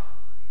forgot.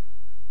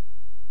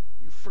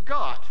 You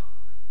forgot.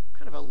 What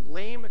kind of a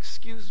lame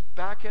excuse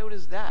back out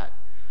is that?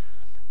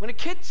 When a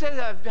kid says,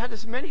 I've had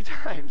this many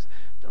times,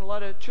 done a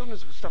lot of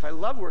children's stuff. I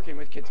love working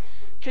with kids.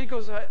 Kid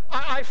goes,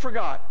 I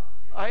forgot.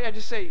 I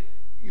just say,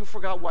 you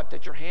forgot what?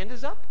 That your hand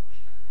is up?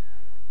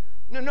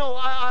 No,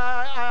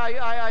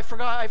 I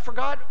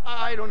forgot.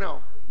 I don't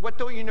know. What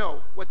don't you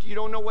know? What, you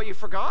don't know what you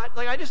forgot?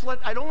 Like,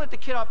 I don't let the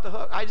kid off the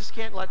hook. I just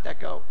can't let that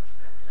go.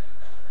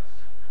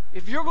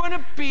 If you're going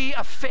to be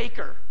a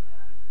faker,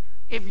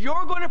 if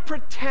you're going to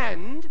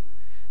pretend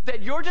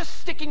that you're just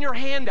sticking your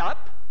hand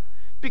up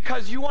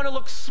because you want to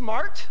look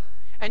smart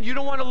and you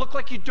don't want to look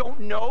like you don't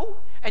know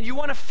and you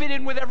want to fit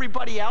in with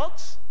everybody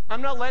else,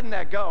 I'm not letting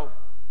that go.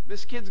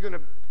 This kid's going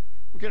to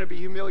We're going to be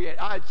humiliated.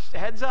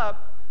 Heads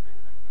up.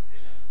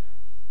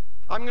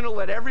 I'm going to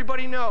let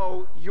everybody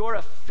know you're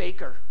a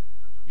faker.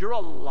 You're a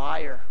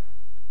liar.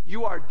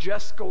 You are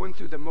just going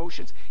through the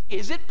motions.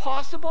 Is it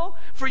possible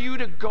for you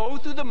to go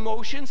through the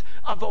motions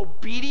of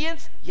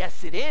obedience?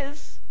 Yes, it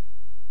is.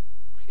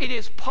 It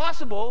is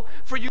possible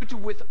for you to,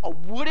 with a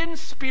wooden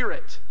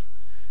spirit,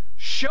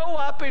 show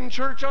up in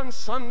church on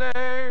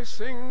Sunday,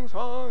 sing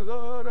songs,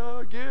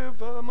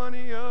 give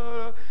money,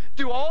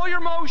 do all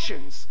your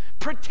motions,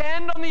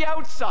 pretend on the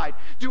outside,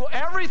 do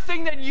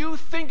everything that you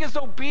think is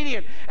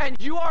obedient, and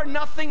you are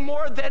nothing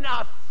more than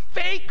a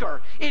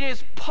faker. It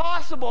is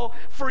possible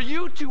for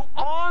you to,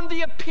 on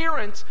the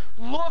appearance,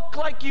 look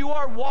like you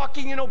are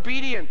walking in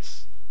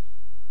obedience.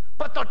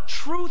 But the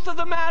truth of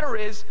the matter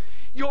is,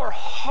 your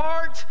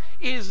heart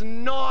is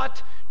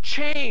not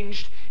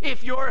changed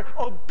if your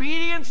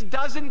obedience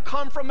doesn't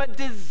come from a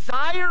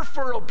desire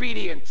for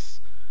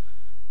obedience.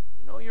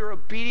 You know, your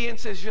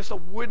obedience is just a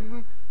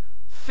wooden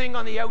thing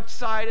on the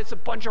outside. It's a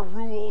bunch of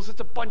rules. It's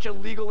a bunch of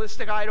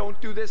legalistic, I don't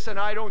do this and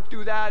I don't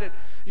do that. And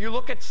you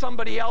look at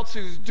somebody else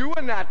who's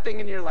doing that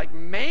thing and you're like,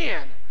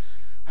 man,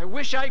 I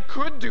wish I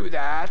could do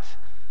that,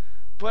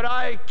 but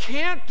I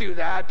can't do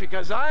that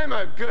because I'm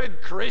a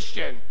good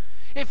Christian.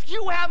 If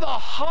you have a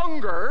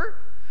hunger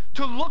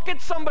to look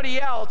at somebody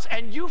else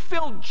and you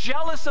feel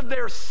jealous of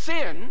their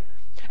sin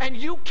and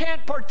you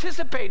can't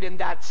participate in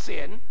that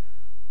sin,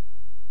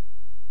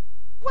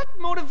 what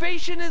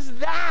motivation is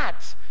that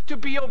to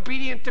be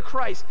obedient to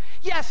Christ?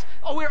 Yes,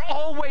 we're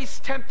always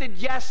tempted.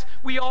 Yes,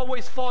 we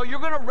always fall. You're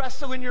going to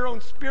wrestle in your own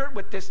spirit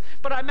with this.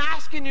 But I'm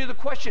asking you the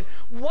question,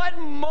 what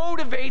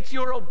motivates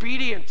your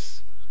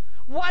obedience?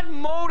 What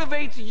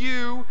motivates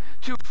you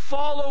to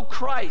follow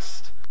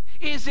Christ?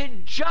 Is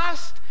it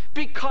just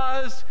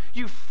because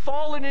you've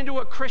fallen into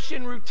a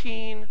Christian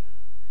routine,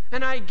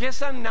 and I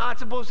guess I'm not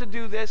supposed to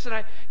do this, and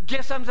I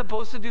guess I'm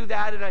supposed to do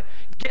that, and I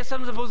guess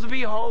I'm supposed to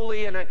be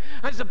holy, and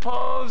I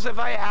suppose if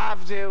I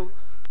have to?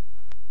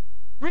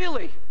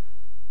 Really?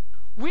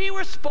 We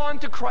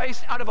respond to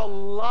Christ out of a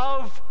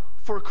love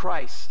for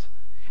Christ.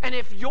 And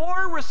if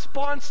your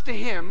response to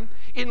him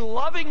in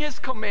loving his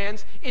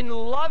commands, in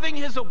loving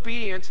his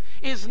obedience,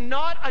 is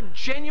not a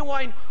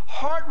genuine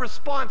heart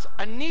response,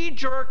 a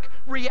knee-jerk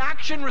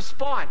reaction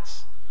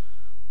response,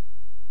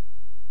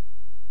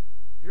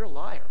 you're a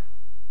liar.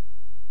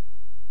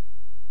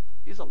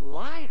 He's a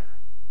liar.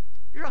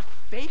 You're a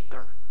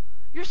faker.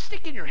 You're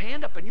sticking your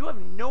hand up and you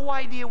have no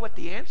idea what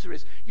the answer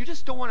is. You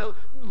just don't want to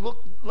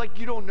look like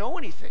you don't know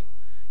anything.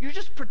 You're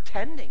just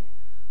pretending.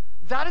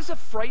 That is a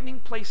frightening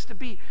place to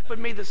be. But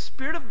may the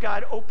Spirit of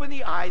God open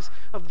the eyes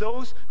of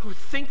those who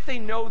think they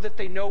know that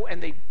they know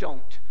and they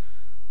don't.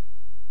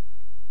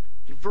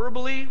 He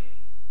verbally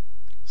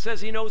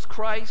says he knows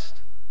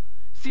Christ,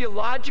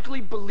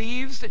 theologically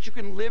believes that you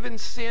can live in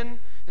sin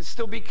and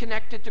still be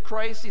connected to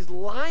Christ. He's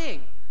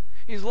lying.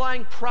 He's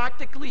lying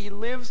practically. He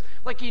lives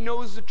like he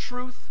knows the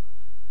truth.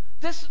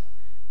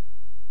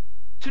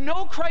 To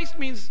know Christ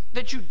means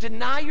that you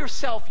deny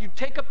yourself, you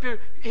take up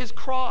his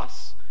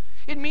cross.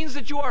 It means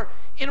that you are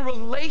in a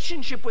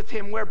relationship with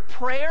him where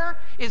prayer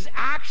is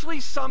actually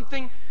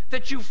something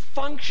that you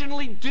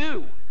functionally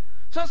do.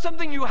 It's not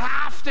something you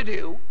have to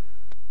do.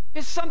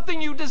 It's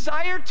something you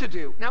desire to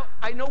do. Now,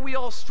 I know we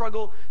all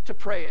struggle to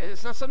pray.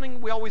 It's not something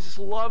we always just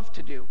love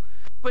to do.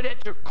 But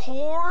at your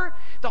core,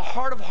 the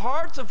heart of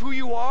hearts of who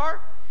you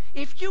are,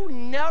 if you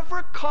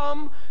never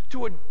come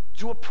to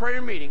a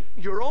prayer meeting,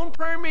 your own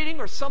prayer meeting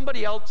or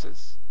somebody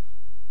else's,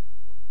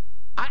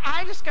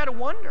 I just got to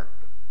wonder.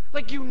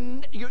 Like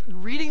you're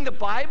reading the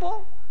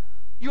Bible,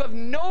 you have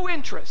no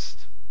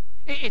interest.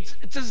 It's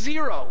a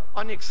 0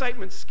 on the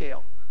excitement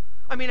scale.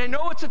 I mean, I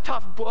know it's a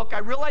tough book. I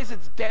realize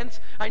it's dense.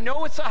 I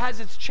know it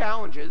has its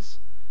challenges.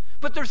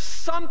 But there's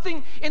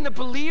something in the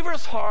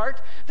believer's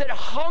heart that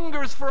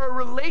hungers for a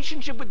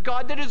relationship with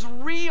God that is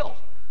real.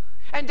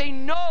 And they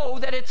know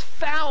that it's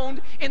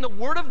found in the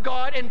Word of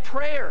God and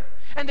prayer.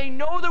 And they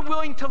know they're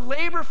willing to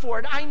labor for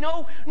it. I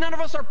know none of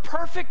us are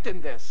perfect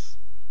in this.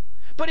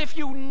 But if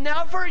you've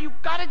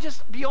got to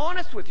just be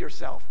honest with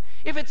yourself.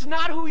 If it's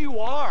not who you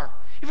are,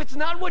 if it's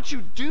not what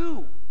you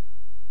do,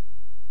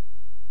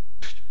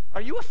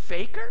 are you a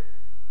faker?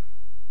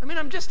 I mean,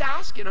 I'm just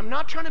asking. I'm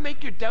not trying to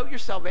make you doubt your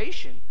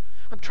salvation.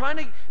 I'm trying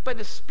to, by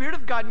the Spirit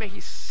of God, may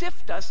he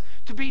sift us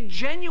to be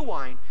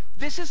genuine.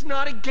 This is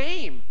not a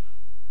game.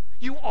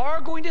 You are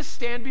going to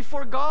stand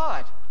before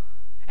God.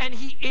 And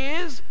he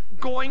is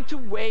going to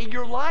weigh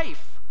your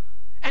life.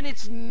 And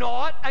it's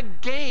not a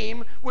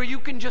game where you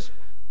can just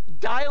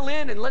dial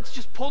in and let's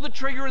just pull the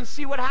trigger and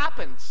see what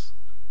happens.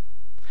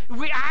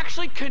 We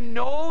actually can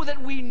know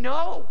that we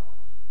know.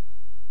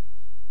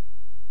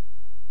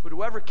 But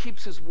whoever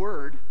keeps his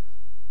word,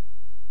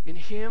 in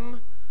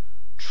him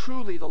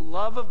truly the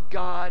love of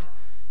God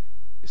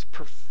is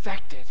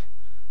perfected.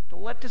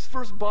 Don't let this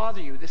verse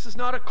bother you. This is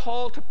not a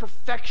call to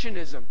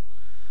perfectionism.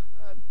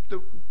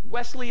 The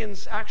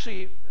Wesleyans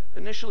actually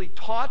initially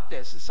taught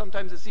this.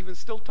 Sometimes it's even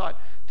still taught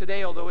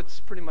today, although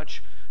it's pretty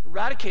much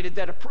eradicated,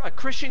 that a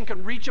Christian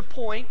can reach a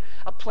point,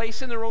 a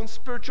place in their own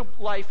spiritual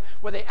life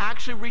where they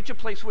actually reach a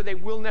place where they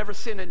will never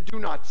sin and do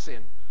not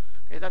sin.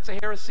 Okay, that's a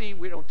heresy.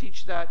 We don't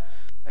teach that.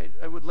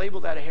 I would label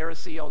that a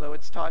heresy, although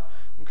it's taught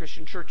in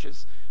Christian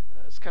churches.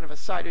 It's kind of a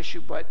side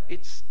issue, but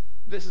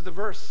this is the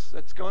verse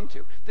that's gone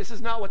to. This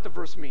is not what the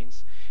verse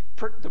means.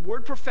 The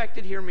word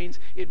perfected here means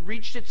it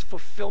reached its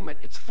fulfillment,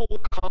 its full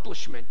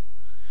accomplishment.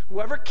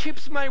 Whoever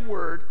keeps my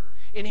word,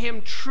 in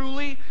him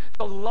truly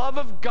the love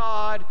of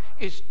God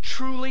is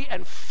truly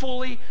and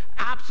fully,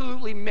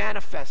 absolutely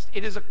manifest.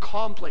 It is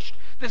accomplished.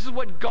 This is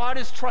what God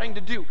is trying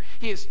to do.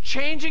 He is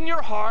changing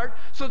your heart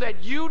so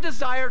that you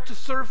desire to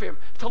serve him,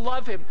 to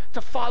love him,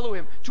 to follow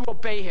him, to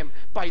obey him.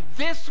 By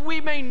this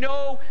we may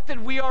know that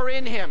we are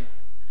in him.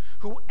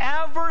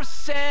 Whoever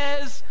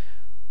says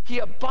he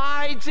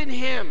abides in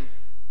him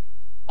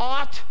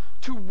ought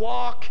to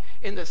walk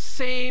in the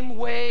same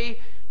way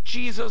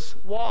Jesus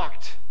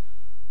walked.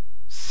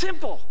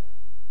 Simple.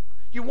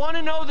 You want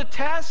to know the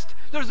test?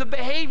 There's a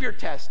behavior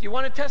test. You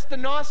want to test the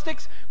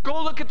Gnostics?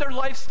 Go look at their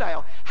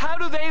lifestyle. How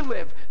do they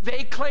live?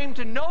 They claim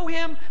to know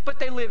him, but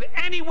they live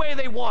any way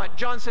they want.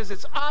 John says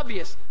it's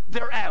obvious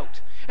they're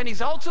out. And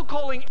he's also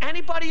calling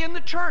anybody in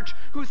the church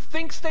who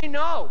thinks they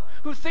know,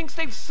 who thinks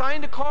they've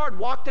signed a card,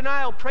 walked an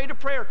aisle, prayed a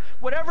prayer,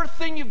 whatever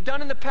thing you've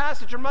done in the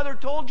past that your mother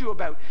told you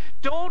about.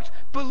 Don't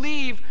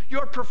believe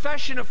your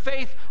profession of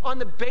faith on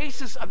the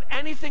basis of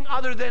anything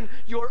other than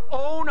your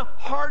own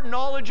heart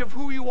knowledge of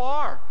who you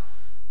are.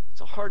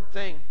 It's a hard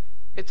thing.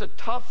 It's a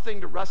tough thing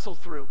to wrestle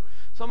through.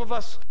 Some of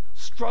us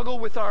struggle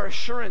with our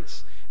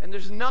assurance, and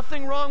there's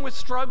nothing wrong with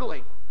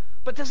struggling.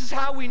 But this is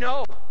how we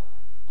know.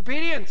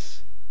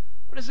 Obedience.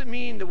 What does it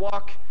mean to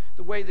walk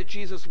the way that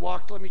Jesus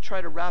walked? Let me try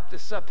to wrap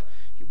this up.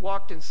 He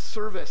walked in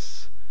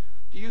service.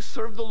 Do you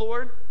serve the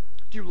Lord?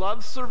 Do you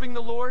love serving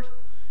the Lord?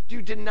 Do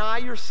you deny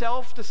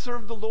yourself to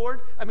serve the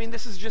Lord? I mean,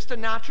 this is just a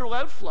natural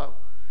outflow.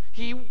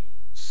 He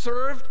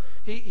served,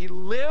 he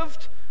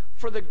lived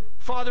for the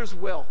Father's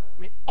will.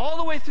 I mean, all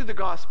the way through the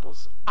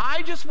Gospels.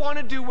 I just want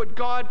to do what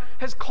God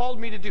has called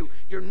me to do.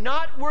 You're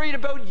not worried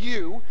about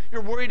you.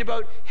 You're worried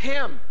about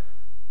him.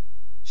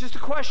 It's just a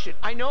question.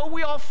 I know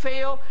we all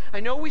fail. I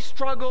know we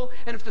struggle.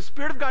 And if the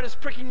Spirit of God is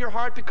pricking your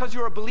heart because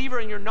you're a believer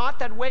and you're not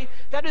that way,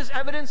 that is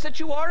evidence that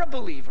you are a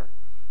believer.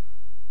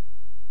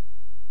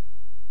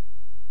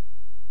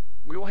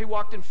 He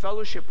walked in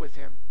fellowship with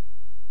him.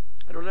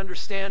 I don't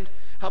understand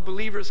how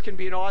believers can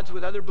be at odds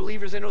with other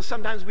believers. I know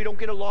sometimes we don't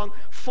get along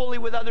fully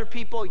with other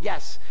people,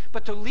 yes.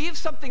 But to leave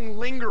something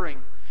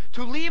lingering,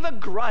 to leave a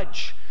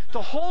grudge,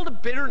 to hold a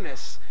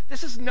bitterness,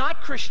 this is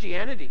not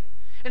Christianity.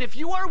 And if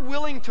you are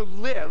willing to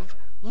live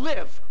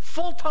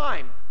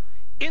full-time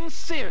in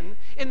sin,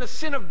 in the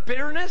sin of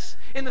bitterness,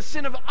 in the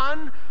sin of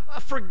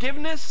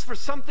unforgiveness for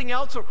something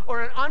else,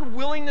 or an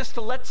unwillingness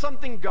to let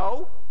something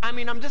go, I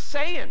mean, I'm just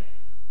saying.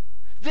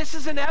 This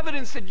is an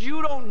evidence that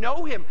you don't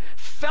know him.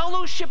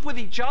 Fellowship with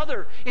each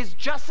other is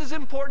just as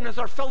important as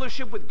our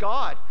fellowship with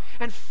God.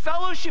 And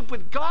fellowship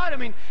with God, I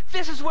mean,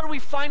 this is where we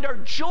find our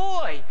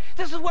joy.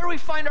 This is where we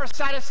find our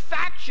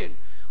satisfaction.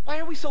 Why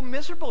are we so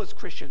miserable as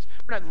Christians?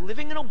 We're not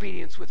living in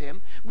obedience with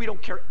him. We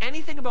don't care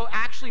anything about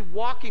actually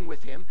walking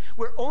with him.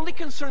 We're only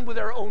concerned with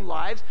our own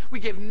lives. We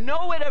give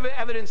no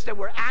evidence that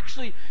we're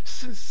actually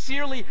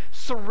sincerely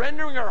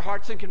surrendering our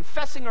hearts and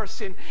confessing our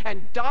sin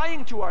and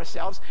dying to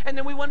ourselves. And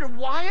then we wonder,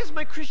 why is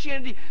my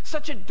Christianity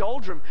such a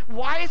doldrum?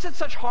 Why is it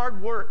such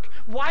hard work?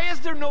 Why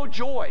is there no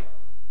joy?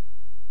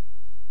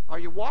 Are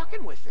you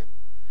walking with him?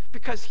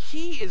 Because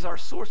he is our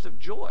source of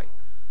joy.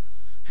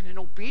 And in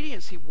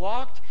obedience, he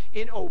walked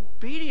in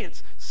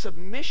obedience,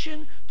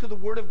 submission to the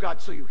Word of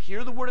God. So you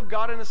hear the Word of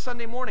God on a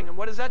Sunday morning, and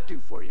what does that do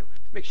for you?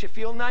 Makes you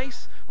feel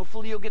nice.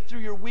 Hopefully you'll get through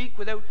your week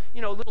without,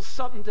 a little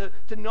something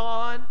to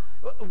gnaw on.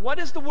 What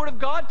is the Word of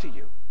God to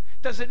you?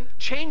 Does it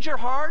change your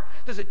heart?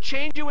 Does it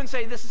change you and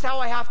say, this is how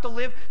I have to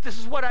live? This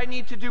is what I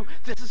need to do.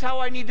 This is how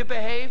I need to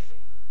behave?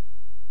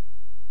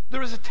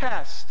 There is a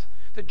test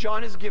that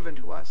John has given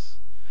to us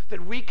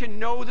that we can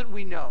know that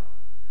we know.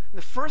 And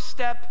the first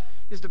step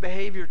is the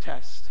behavior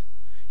test.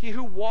 He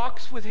who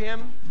walks with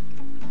him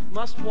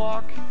must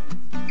walk,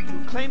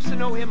 who claims to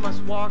know him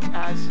must walk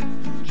as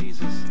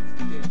Jesus